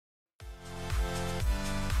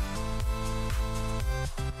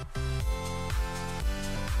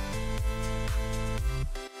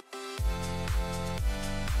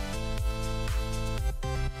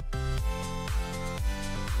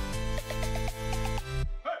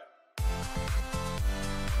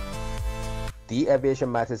The Aviation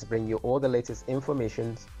Matters bring you all the latest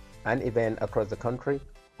information and events across the country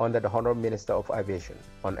under the Honorable Minister of Aviation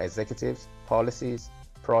on executives, policies,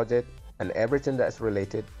 projects, and everything that's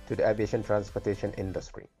related to the aviation transportation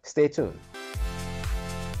industry. Stay tuned.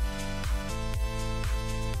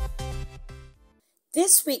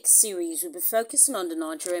 This week's series will be focusing on the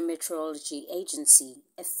Nigerian Meteorology Agency,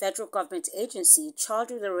 a federal government agency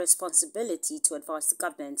charged with the responsibility to advise the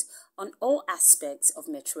government on all aspects of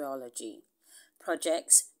meteorology,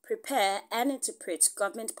 projects, prepare and interpret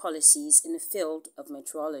government policies in the field of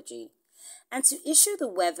meteorology, and to issue the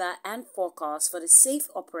weather and forecast for the safe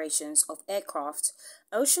operations of aircraft,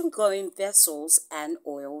 ocean-going vessels and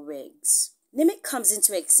oil rigs. NIMIC comes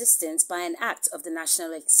into existence by an act of the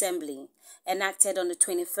National Assembly, enacted on the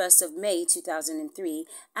 21st of May 2003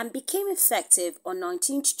 and became effective on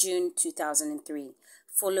 19th June 2003,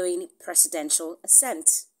 following presidential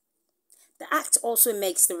assent. The Act also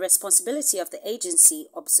makes the responsibility of the agency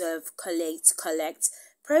observe, collect,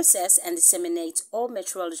 process and disseminate all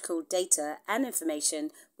meteorological data and information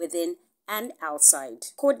within and outside,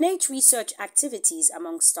 coordinate research activities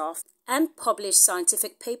among staff, and publish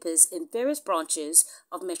scientific papers in various branches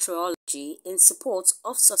of meteorology in support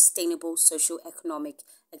of sustainable socio-economic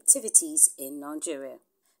activities in Nigeria.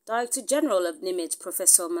 Director General of NIMIT,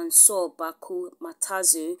 Professor Mansour Baku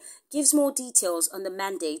Matazu, gives more details on the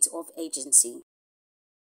mandate of agency.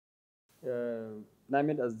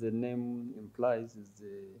 NIMIT, as the name implies, is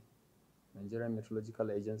the Nigerian Meteorological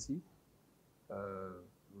Agency,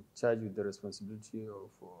 charged with the responsibility of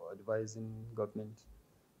advising government,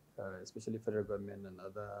 especially federal government and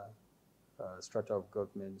other strata of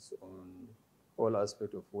governments on all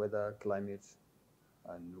aspects of weather, climate,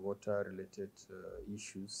 and water-related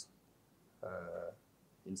issues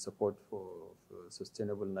in support for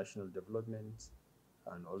sustainable national development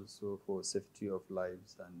and also for safety of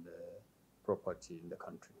lives and property in the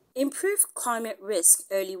country. Improve climate risk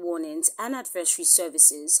early warnings and advisory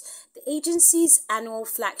services. The agency's annual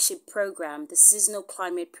flagship program, the Seasonal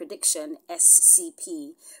Climate Prediction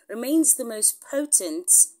 (SCP), remains the most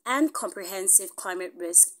potent and comprehensive climate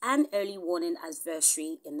risk and early warning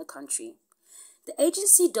advisory in the country. The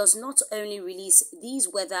agency does not only release these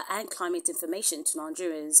weather and climate information to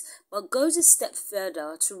Nigerians, but goes a step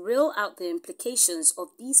further to reel out the implications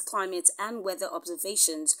of these climate and weather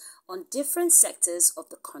observations on different sectors of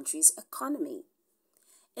the country's economy.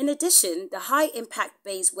 In addition, the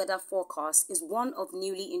high-impact-based weather forecast is one of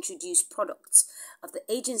newly introduced products of the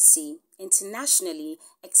agency internationally,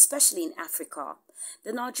 especially in Africa.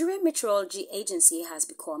 The Nigerian Meteorology Agency has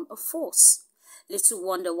become a force. Little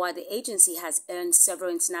wonder why the agency has earned several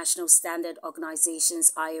international standard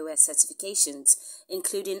organizations' IOS certifications,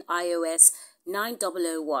 including IOS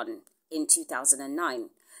 9001 in 2009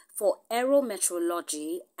 for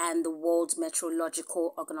aerometeorology and the World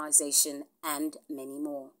Meteorological Organization, and many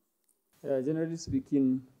more. Generally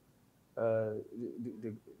speaking,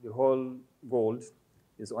 the whole world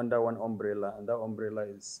is under one umbrella, and that umbrella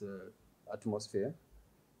is atmosphere,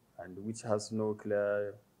 and which has no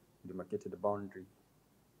clear demarcated boundary.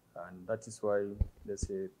 And that is why there's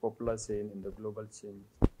a popular saying in the global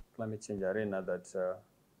climate change arena that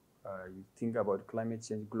you think about climate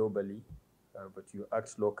change globally, but you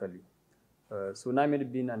act locally. So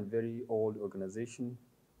NIMED being a very old organization,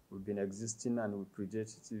 we've been existing and we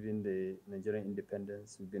predate even the Nigerian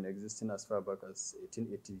independence. We've been existing as far back as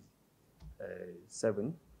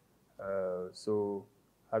 1887. So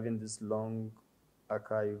having this long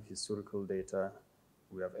archive historical data,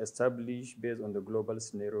 we have established, based on the global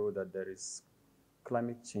scenario, that there is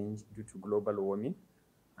climate change due to global warming,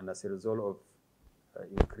 and as a result of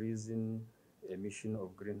increasing emission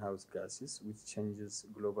of greenhouse gases, which changes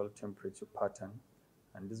global temperature pattern.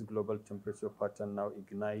 And this global temperature pattern now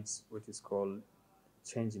ignites what is called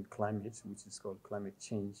change in climate, which is called climate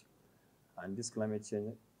change. And this climate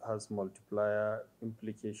change has multiplier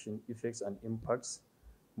implication, effects, and impacts.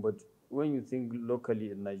 But when you think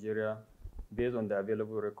locally in Nigeria, based on the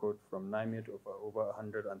available record from NIMET of over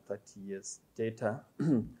 130 years data,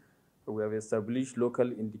 we have established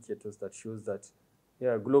local indicators that shows that,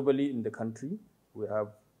 globally in the country, we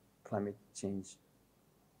have climate change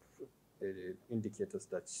indicators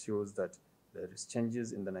that shows that there is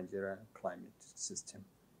changes in the Nigerian climate system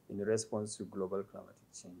in response to global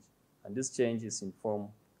climatic change. And this change is in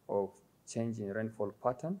form of change in rainfall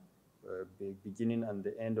pattern, beginning and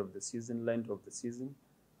the end of the season, length of the season,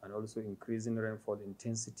 and also increasing rainfall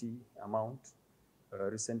intensity amount.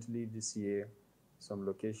 Recently this year, some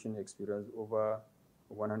location experienced over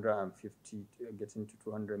 150, getting to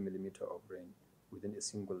 200 millimeter of rain within a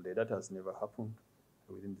single day. That has never happened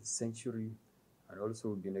within this century. And also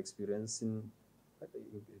we've been experiencing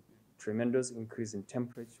tremendous increase in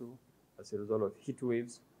temperature as a result of heat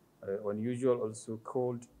waves, unusual also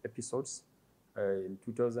cold episodes. In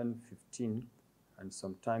 2015 and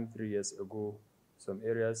sometime 3 years ago, some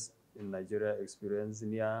areas in Nigeria experienced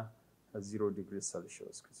near 0 degrees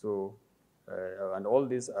Celsius. So, and all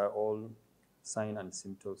these are all signs and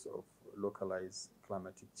symptoms of localized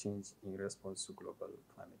climatic change in response to global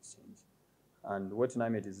climate change. And what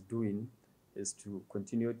NIMET is doing is to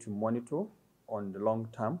continue to monitor on the long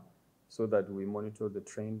term so that we monitor the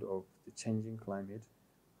trend of the changing climate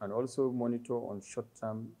and also monitor on short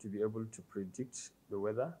term to be able to predict the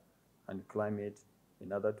weather and climate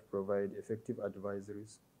in order to provide effective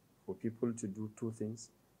advisories for people to do two things: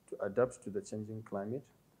 to adapt to the changing climate,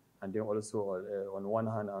 and then also on one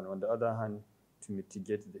hand and on the other hand to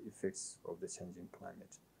mitigate the effects of the changing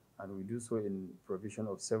climate. And we do so in provision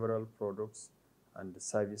of several products and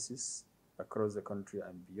services across the country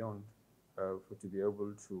and beyond to be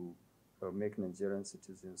able to make Nigerian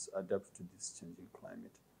citizens adapt to this changing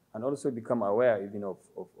climate and also become aware even of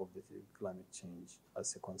the climate change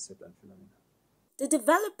as a concept and phenomenon. The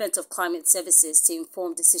development of climate services to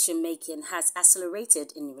inform decision-making has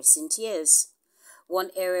accelerated in recent years.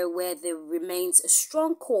 One area where there remains a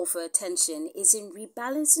strong call for attention is in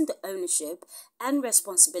rebalancing the ownership and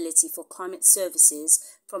responsibility for climate services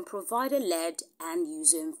from provider-led and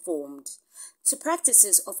user-informed to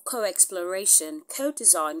practices of co-exploration,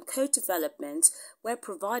 co-design, co-development, where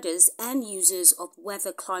providers and users of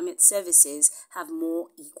weather climate services have more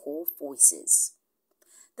equal voices.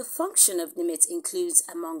 The function of NIMET includes,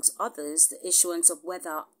 amongst others, the issuance of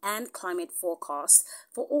weather and climate forecasts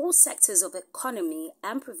for all sectors of economy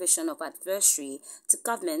and provision of advisory to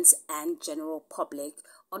governments and general public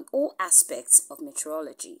on all aspects of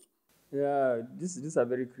meteorology. Yeah, these are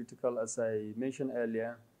very critical. As I mentioned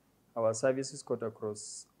earlier, our services cut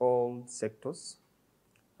across all sectors,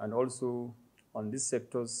 and also on these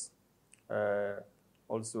sectors,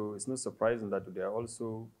 also it's not surprising that they are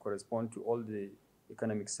also correspond to all the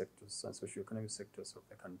economic sectors and socio-economic sectors of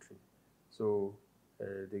the country. So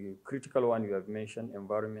the critical one you have mentioned,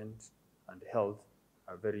 environment and health,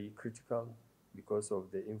 are very critical because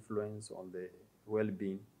of the influence on the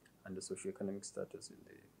well-being and the socio-economic status in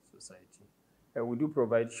the society. We do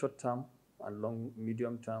provide short-term and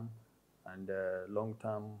medium-term and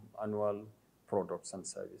long-term annual products and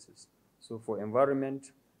services. So for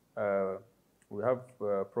environment, we have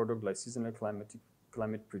a product like seasonal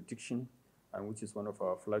climate prediction, and which is one of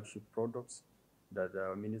our flagship products that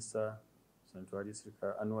our Minister, Santuari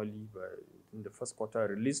Srika, annually in the first quarter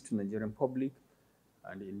released to Nigerian public.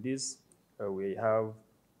 And in this, we have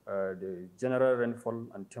the general rainfall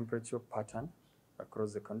and temperature pattern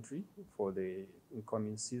across the country for the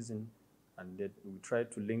incoming season. And that we try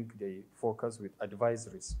to link the forecast with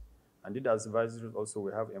advisories. And in advisories also,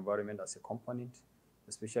 we have environment as a component,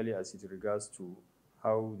 especially as it regards to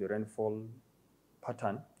how the rainfall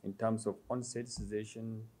pattern in terms of onset,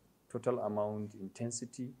 cessation, total amount,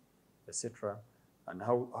 intensity, etc., and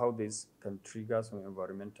how this can trigger some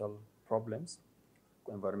environmental problems,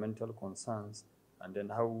 environmental concerns, and then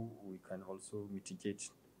how we can also mitigate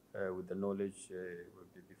with the knowledge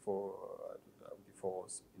before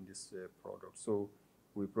us in this product. So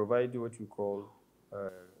we provide what we call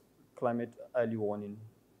climate early warning,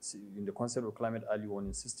 in the concept of climate early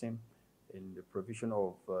warning system, in the provision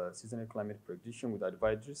of seasonal climate prediction with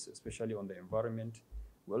advisories, especially on the environment.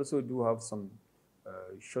 We also do have some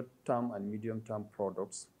short-term and medium-term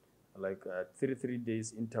products, like 33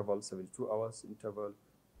 days interval, 72 hours interval.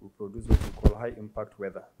 We produce what we call high-impact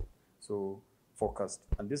weather, so forecast.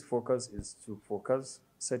 And this forecast is to forecast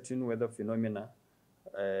certain weather phenomena,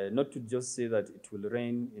 not to just say that it will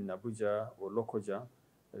rain in Abuja or Lokoja,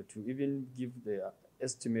 to even give the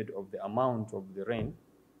estimate of the amount of the rain,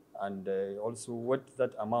 and also what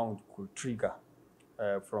that amount could trigger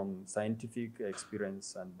from scientific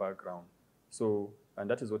experience and background. So, and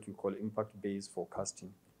that is what we call impact-based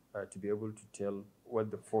forecasting, to be able to tell what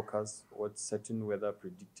the forecast, what certain weather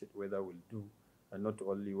predicted weather will do, and not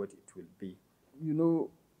only what it will be. You know,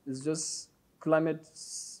 it's just climate,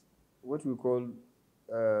 what we call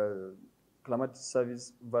climate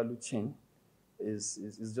service value chain is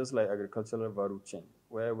just like agricultural value chain,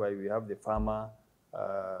 whereby we have the farmer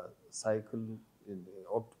cycle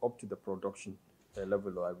up to the production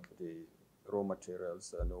level of the raw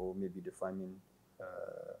materials and or maybe the farming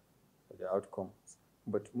the outcomes.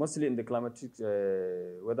 But mostly in the climatic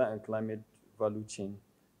weather and climate value chain,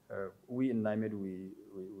 we in NIMET,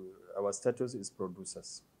 our status is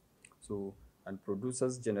producers. So, and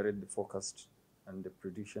producers generate the forecast and the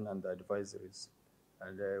prediction and the advisories.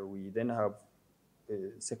 And we then have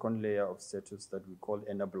a second layer of status that we call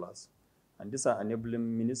enablers. And these are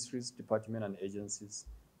enabling ministries, departments, and agencies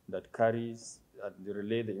that carries and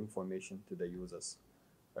relay the information to the users.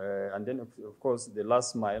 And then, of course, the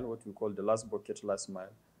last mile, what we call the last bucket, last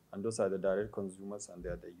mile, and those are the direct consumers and they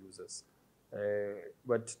are the users.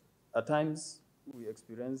 But at times, we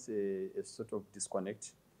experience a sort of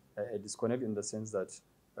disconnect, a disconnect in the sense that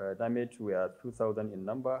NAMET, we are 2,000 in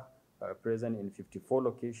number, present in 54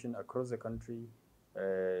 locations across the country,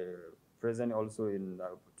 present also in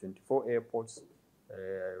 24 airports,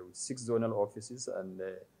 6 zonal offices, and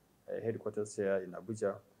headquarters here in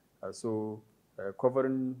Abuja. So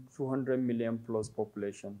covering 200 million plus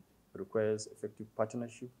population requires effective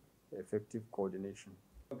partnership, effective coordination.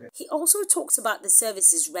 Okay. He also talks about the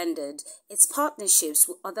services rendered, its partnerships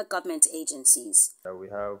with other government agencies. We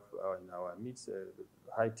have in our midst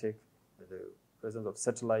high-tech, the presence of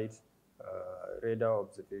satellite, radar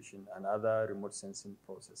observation, and other remote sensing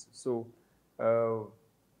processes. So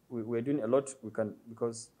we're doing a lot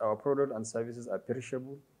because our product and services are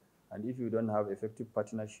perishable, and if you don't have effective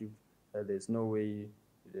partnership, there's no way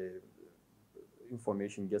the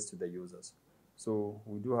information gets to the users. So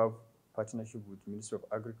we do have partnership with Ministry of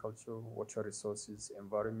Agriculture, Water Resources,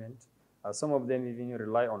 Environment. Some of them even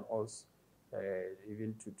rely on us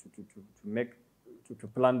even to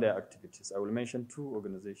plan their activities. I will mention 2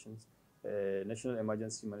 organizations. National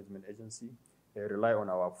Emergency Management Agency rely on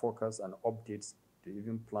our forecast and updates to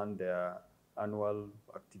even plan their annual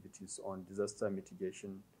activities on disaster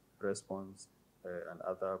mitigation, response, and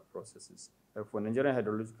other processes. For Nigerian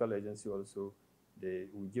Hydrological Agency also,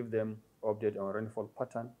 we give them update on rainfall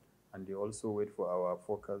pattern, and they also wait for our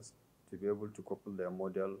forecast to be able to couple their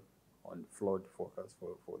model on flood forecast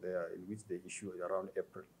for their, in which they issue around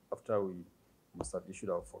April, after we must have issued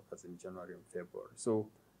our forecast in January and February. So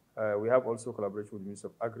we have also collaboration with the Ministry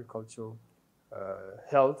of Agriculture.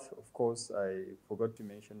 Health, of course, I forgot to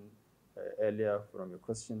mention earlier from your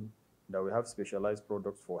question that we have specialized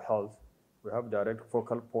products for health. We have direct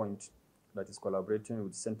focal point that is collaborating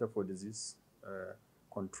with Center for Disease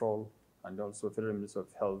Control and also Federal Ministry of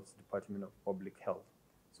Health, Department of Public Health.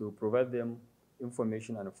 So we provide them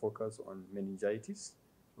information and a focus on meningitis.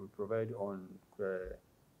 We provide on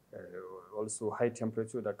also high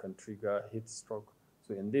temperature that can trigger heat stroke.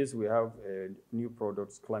 So in this, we have new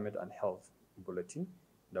products, climate and health bulletin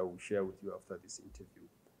that we'll share with you after this interview.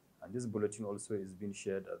 And this bulletin also is being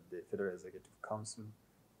shared at the Federal Executive Council,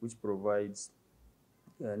 which provides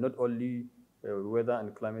not only weather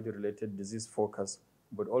and climate-related disease forecast,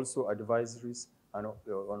 but also advisories and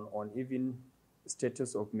on even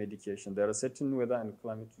status of medication. There are certain weather and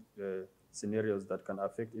climate scenarios that can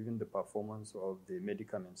affect even the performance of the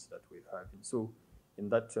medicaments that we have. So in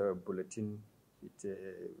that bulletin, it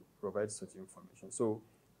provides such information. So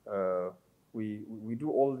we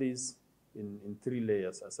do all this in 3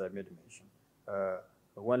 layers, as I made mention.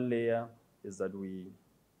 One layer is that we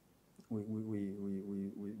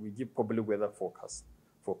give public weather forecast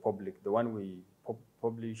for public, the one we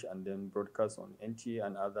publish and then broadcast on NTA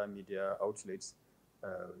and other media outlets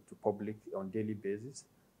to public on daily basis.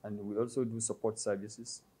 And we also do support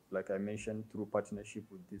services, like I mentioned, through partnership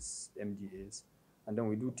with these MDAs. And then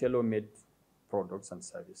we do tailor-made products and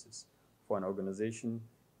services for an organization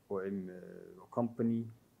or a company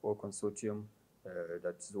or consortium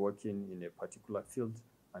that's working in a particular field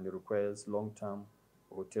and it requires long-term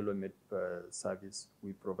or tailor-made service.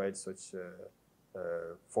 We provide such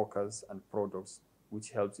forecasts and products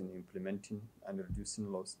which helps in implementing and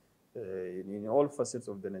reducing loss in all facets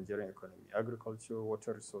of the Nigerian economy: agriculture,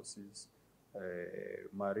 water resources,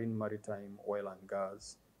 maritime, oil and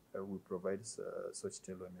gas. We provide such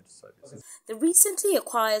tailor-made services. The recently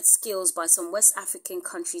acquired skills by some West African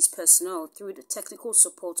countries' personnel through the technical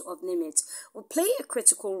support of NIMIT will play a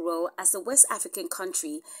critical role as the West African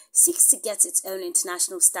country seeks to get its own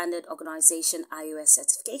international standard organization IOS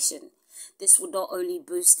certification. This will not only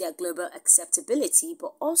boost their global acceptability,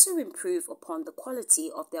 but also improve upon the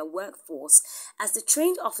quality of their workforce, as the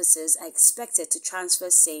trained officers are expected to transfer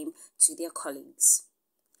same to their colleagues.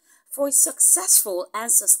 For a successful and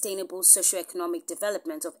sustainable socio-economic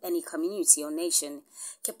development of any community or nation,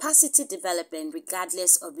 capacity development,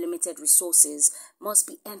 regardless of limited resources, must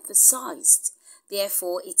be emphasized.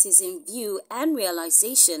 Therefore, it is in view and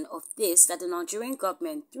realization of this that the Nigerian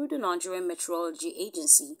government, through the Nigerian Meteorology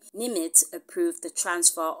Agency, NIMIT, approved the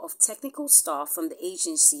transfer of technical staff from the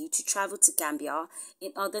agency to travel to Gambia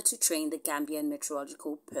in order to train the Gambian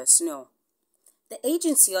meteorological personnel. The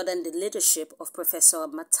agency, under the leadership of Professor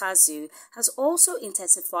Matazu, has also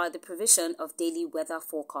intensified the provision of daily weather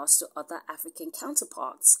forecasts to other African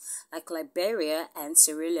counterparts, like Liberia and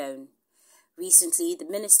Sierra Leone. Recently, the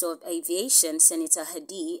Minister of Aviation, Senator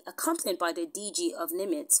Hadi, accompanied by the DG of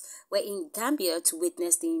NIMIT, were in Gambia to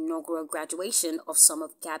witness the inaugural graduation of some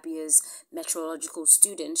of Gambia's meteorological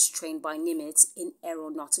students trained by NIMIT in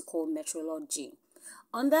aeronautical meteorology,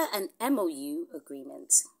 under an MOU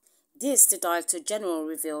agreement. This, the Director General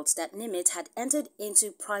revealed that NIMIT had entered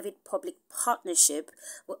into private-public partnership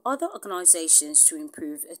with other organizations to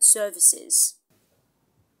improve its services.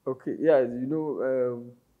 Okay, yeah,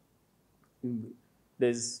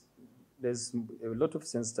 there's a lot of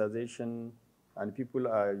sensitization, and people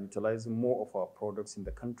are utilizing more of our products in the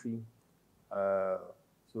country.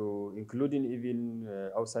 So including even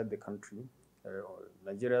outside the country.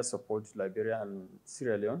 Nigeria supports Liberia and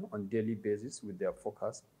Sierra Leone on daily basis with their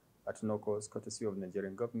forecast at no cost, courtesy of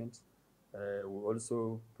Nigerian government. We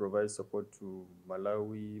also provide support to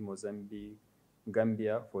Malawi, Mozambique,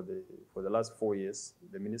 Gambia for the last 4 years.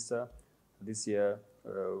 The minister this year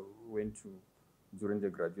went to during the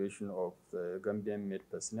graduation of the Gambian made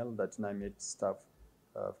personnel that NIMET staff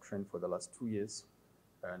have trained for the last 2 years,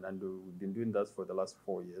 and we've been doing that for the last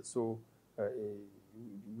 4 years. So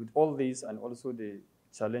with all this and also the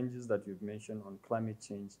challenges that you've mentioned on climate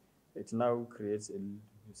change, it now creates a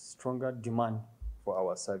stronger demand for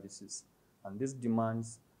our services. And these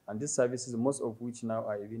demands and these services, most of which now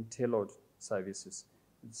are even tailored services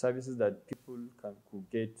that people could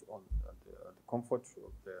get on the comfort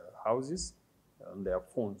of their houses, on their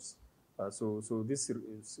phones. So this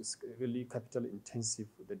is really capital intensive,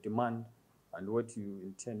 the demand and what you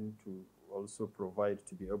intend to also provide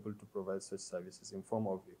to be able to provide such services in form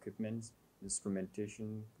of equipment,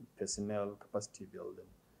 instrumentation, personnel, capacity building.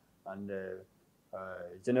 And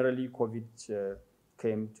generally, COVID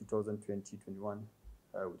came 2020-21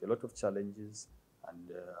 with a lot of challenges,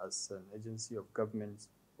 and as an agency of government,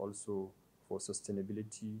 also for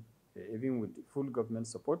sustainability, even with full government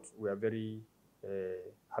support, we are very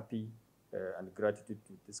happy and gratitude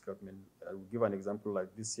to this government. I will give an example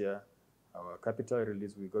like this year, our capital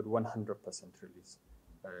release, we got 100% release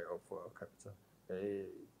of our capital.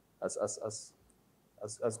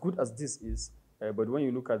 As good as this is, but when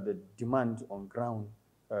you look at the demand on ground,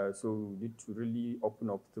 so we need to really open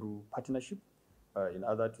up through partnership in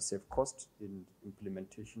order to save cost in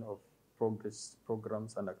implementation of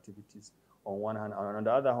programs and activities on one hand, and on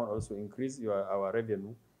the other hand also increase our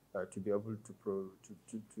revenue to be able to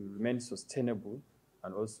remain sustainable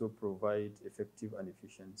and also provide effective and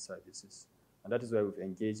efficient services. And that is why we've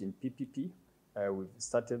engaged in PPP. We've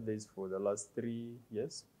started this for the last 3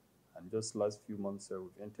 years, and just last few months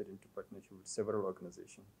we've entered into partnership with several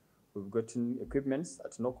organizations. We've gotten equipments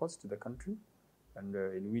at no cost to the country, and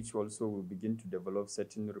in which also we begin to develop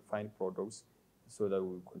certain refined products so that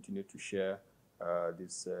we'll continue to share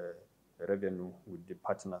this revenue with the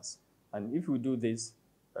partners. And if we do this,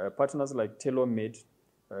 partners like tailor-made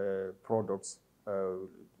products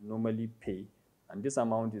normally pay, and this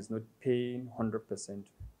amount is not paying 100%,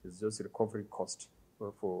 it's just recovery cost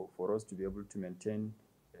for us to be able to maintain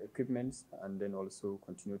equipment and then also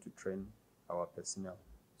continue to train our personnel.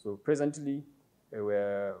 So presently,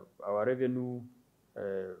 our revenue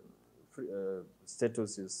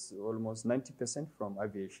status is almost 90% from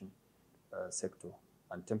aviation sector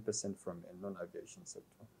and 10% from a non-aviation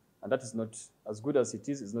sector. And that is not, as good as it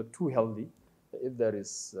is, not too healthy. If there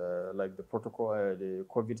is like the protocol, the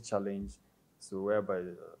COVID challenge, so whereby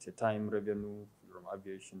at a time revenue from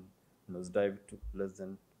aviation nosedive to less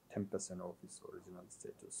than 10% of its original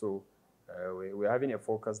status. So we're having a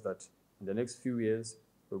focus that in the next few years,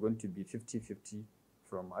 we're going to be 50-50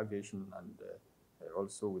 from aviation and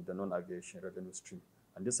also with the non-aviation revenue stream.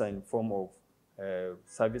 And these are in form of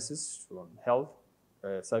services on health,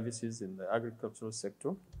 services in the agricultural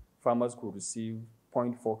sector. Farmers could receive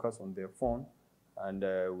point focus on their phone, and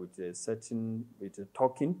with a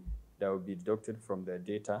token that will be deducted from their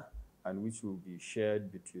data, and which will be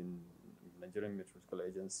shared between Nigerian Meteorological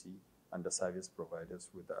Agency and the service providers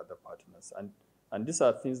with the other partners. And these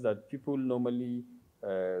are things that people normally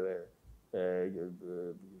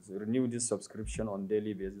renew this subscription on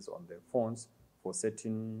daily basis on their phones for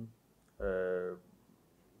certain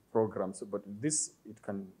programs. But this, you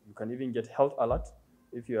can even get health alert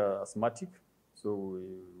if you are asthmatic. So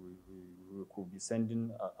we could be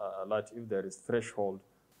sending alert if there is threshold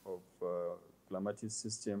of climatic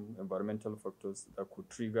system, environmental factors that could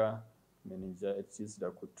trigger meningitis,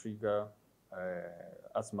 that could trigger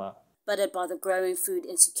asthma. Bothered by the growing food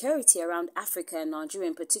insecurity around Africa and Nigeria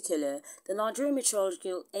in particular, the Nigerian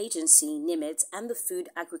Meteorological Agency, NIMET, and the Food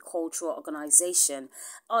Agricultural Organization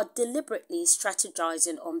are deliberately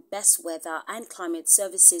strategizing on best weather and climate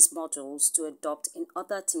services models to adopt in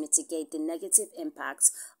order to mitigate the negative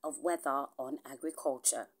impacts of weather on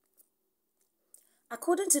agriculture.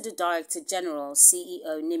 According to the Director General,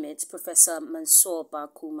 CEO NIMET, Professor Mansour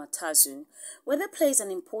Baku Matazu, weather plays an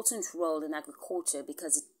important role in agriculture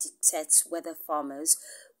because it dictates whether farmers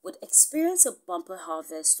would experience a bumper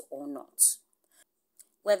harvest or not.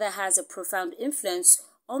 Weather has a profound influence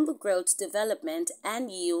on the growth, development, and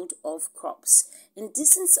yield of crops,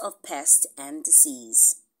 indictments of pest and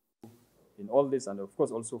disease. In all this, and of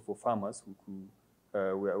course also for farmers who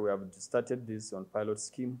could, we have started this on pilot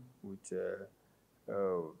scheme with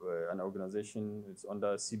an organization. It's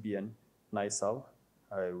under CBN, NISAL.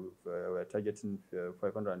 We're targeting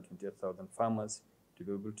 528,000 farmers to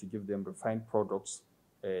be able to give them refined products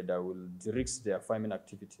that will de-risk their farming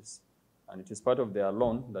activities. And it is part of their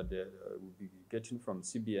loan that they will be getting from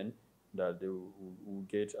CBN that they will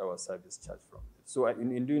get our service charge from. So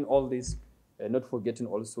in doing all this, not forgetting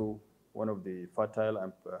also one of the fertile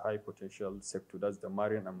and high potential sector, that's the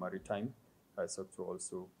marine and maritime sector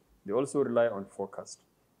also. They also rely on forecast,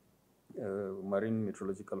 marine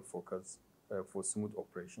meteorological forecast for smooth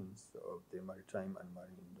operations of the maritime and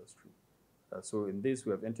marine industry. So in this,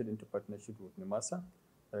 we have entered into partnership with NIMASA.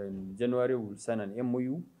 In January, we will sign an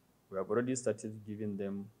MOU. We have already started giving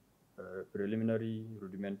them preliminary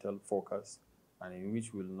rudimental forecast, and in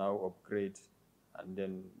which we'll now upgrade and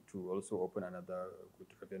then to also open another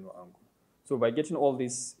good revenue angle. So by getting all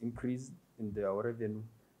this increase in our revenue,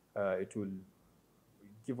 it will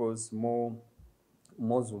give us more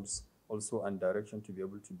muscles also and direction to be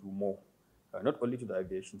able to do more, not only to the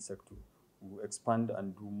aviation sector. We'll expand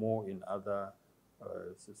and do more in other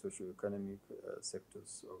socio-economic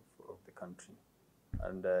sectors of the country.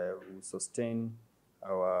 And we'll sustain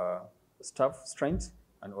our staff strength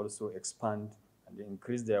and also expand and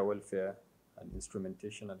increase their welfare, and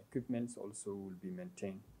instrumentation and equipments also will be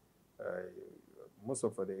maintained. Most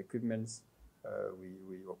of the equipments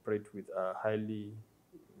we operate with are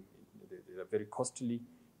they are very costly,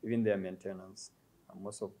 even their maintenance, and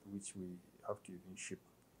most of which we have to even ship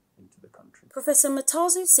into the country. Professor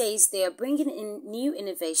Matazu says they are bringing in new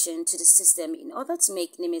innovation to the system in order to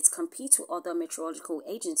make NIMET compete with other meteorological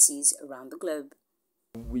agencies around the globe.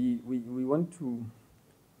 We want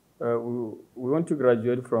to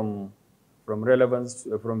graduate from relevance,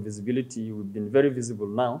 from visibility. We've been very visible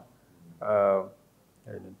now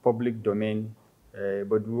in public domain,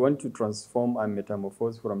 but we want to transform and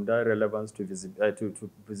metamorphose from that relevance to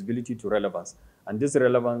visibility to relevance. And this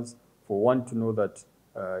relevance, for one to know that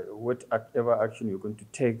whatever action you're going to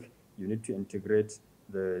take, you need to integrate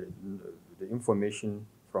the information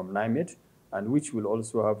from NIMET, and which will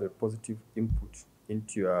also have a positive input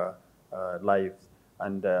into your lives.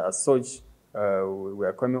 And as such, we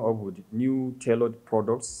are coming up with new tailored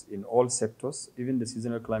products in all sectors. Even the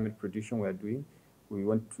seasonal climate prediction we are doing, we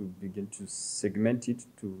want to begin to segment it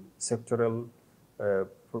to sectoral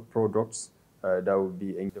products that will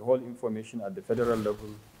be in the whole information at the federal level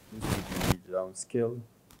needs to be downscaled,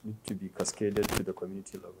 needs to be cascaded to the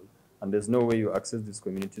community level. And there's no way you access these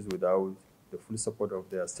communities without the full support of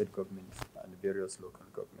their state governments and various local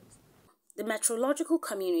governments. The meteorological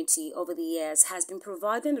community over the years has been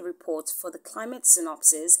providing the reports for the climate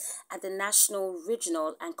synopsis at the national,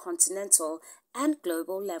 regional, and continental and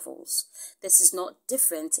global levels. This is not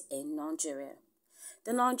different in Nigeria.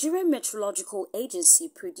 The Nigerian Meteorological Agency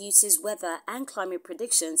produces weather and climate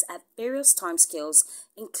predictions at various timescales,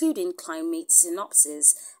 including climate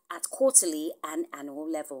synopsis at quarterly and annual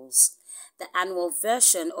levels. The annual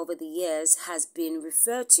version over the years has been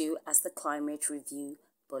referred to as the Climate Review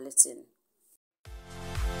Bulletin.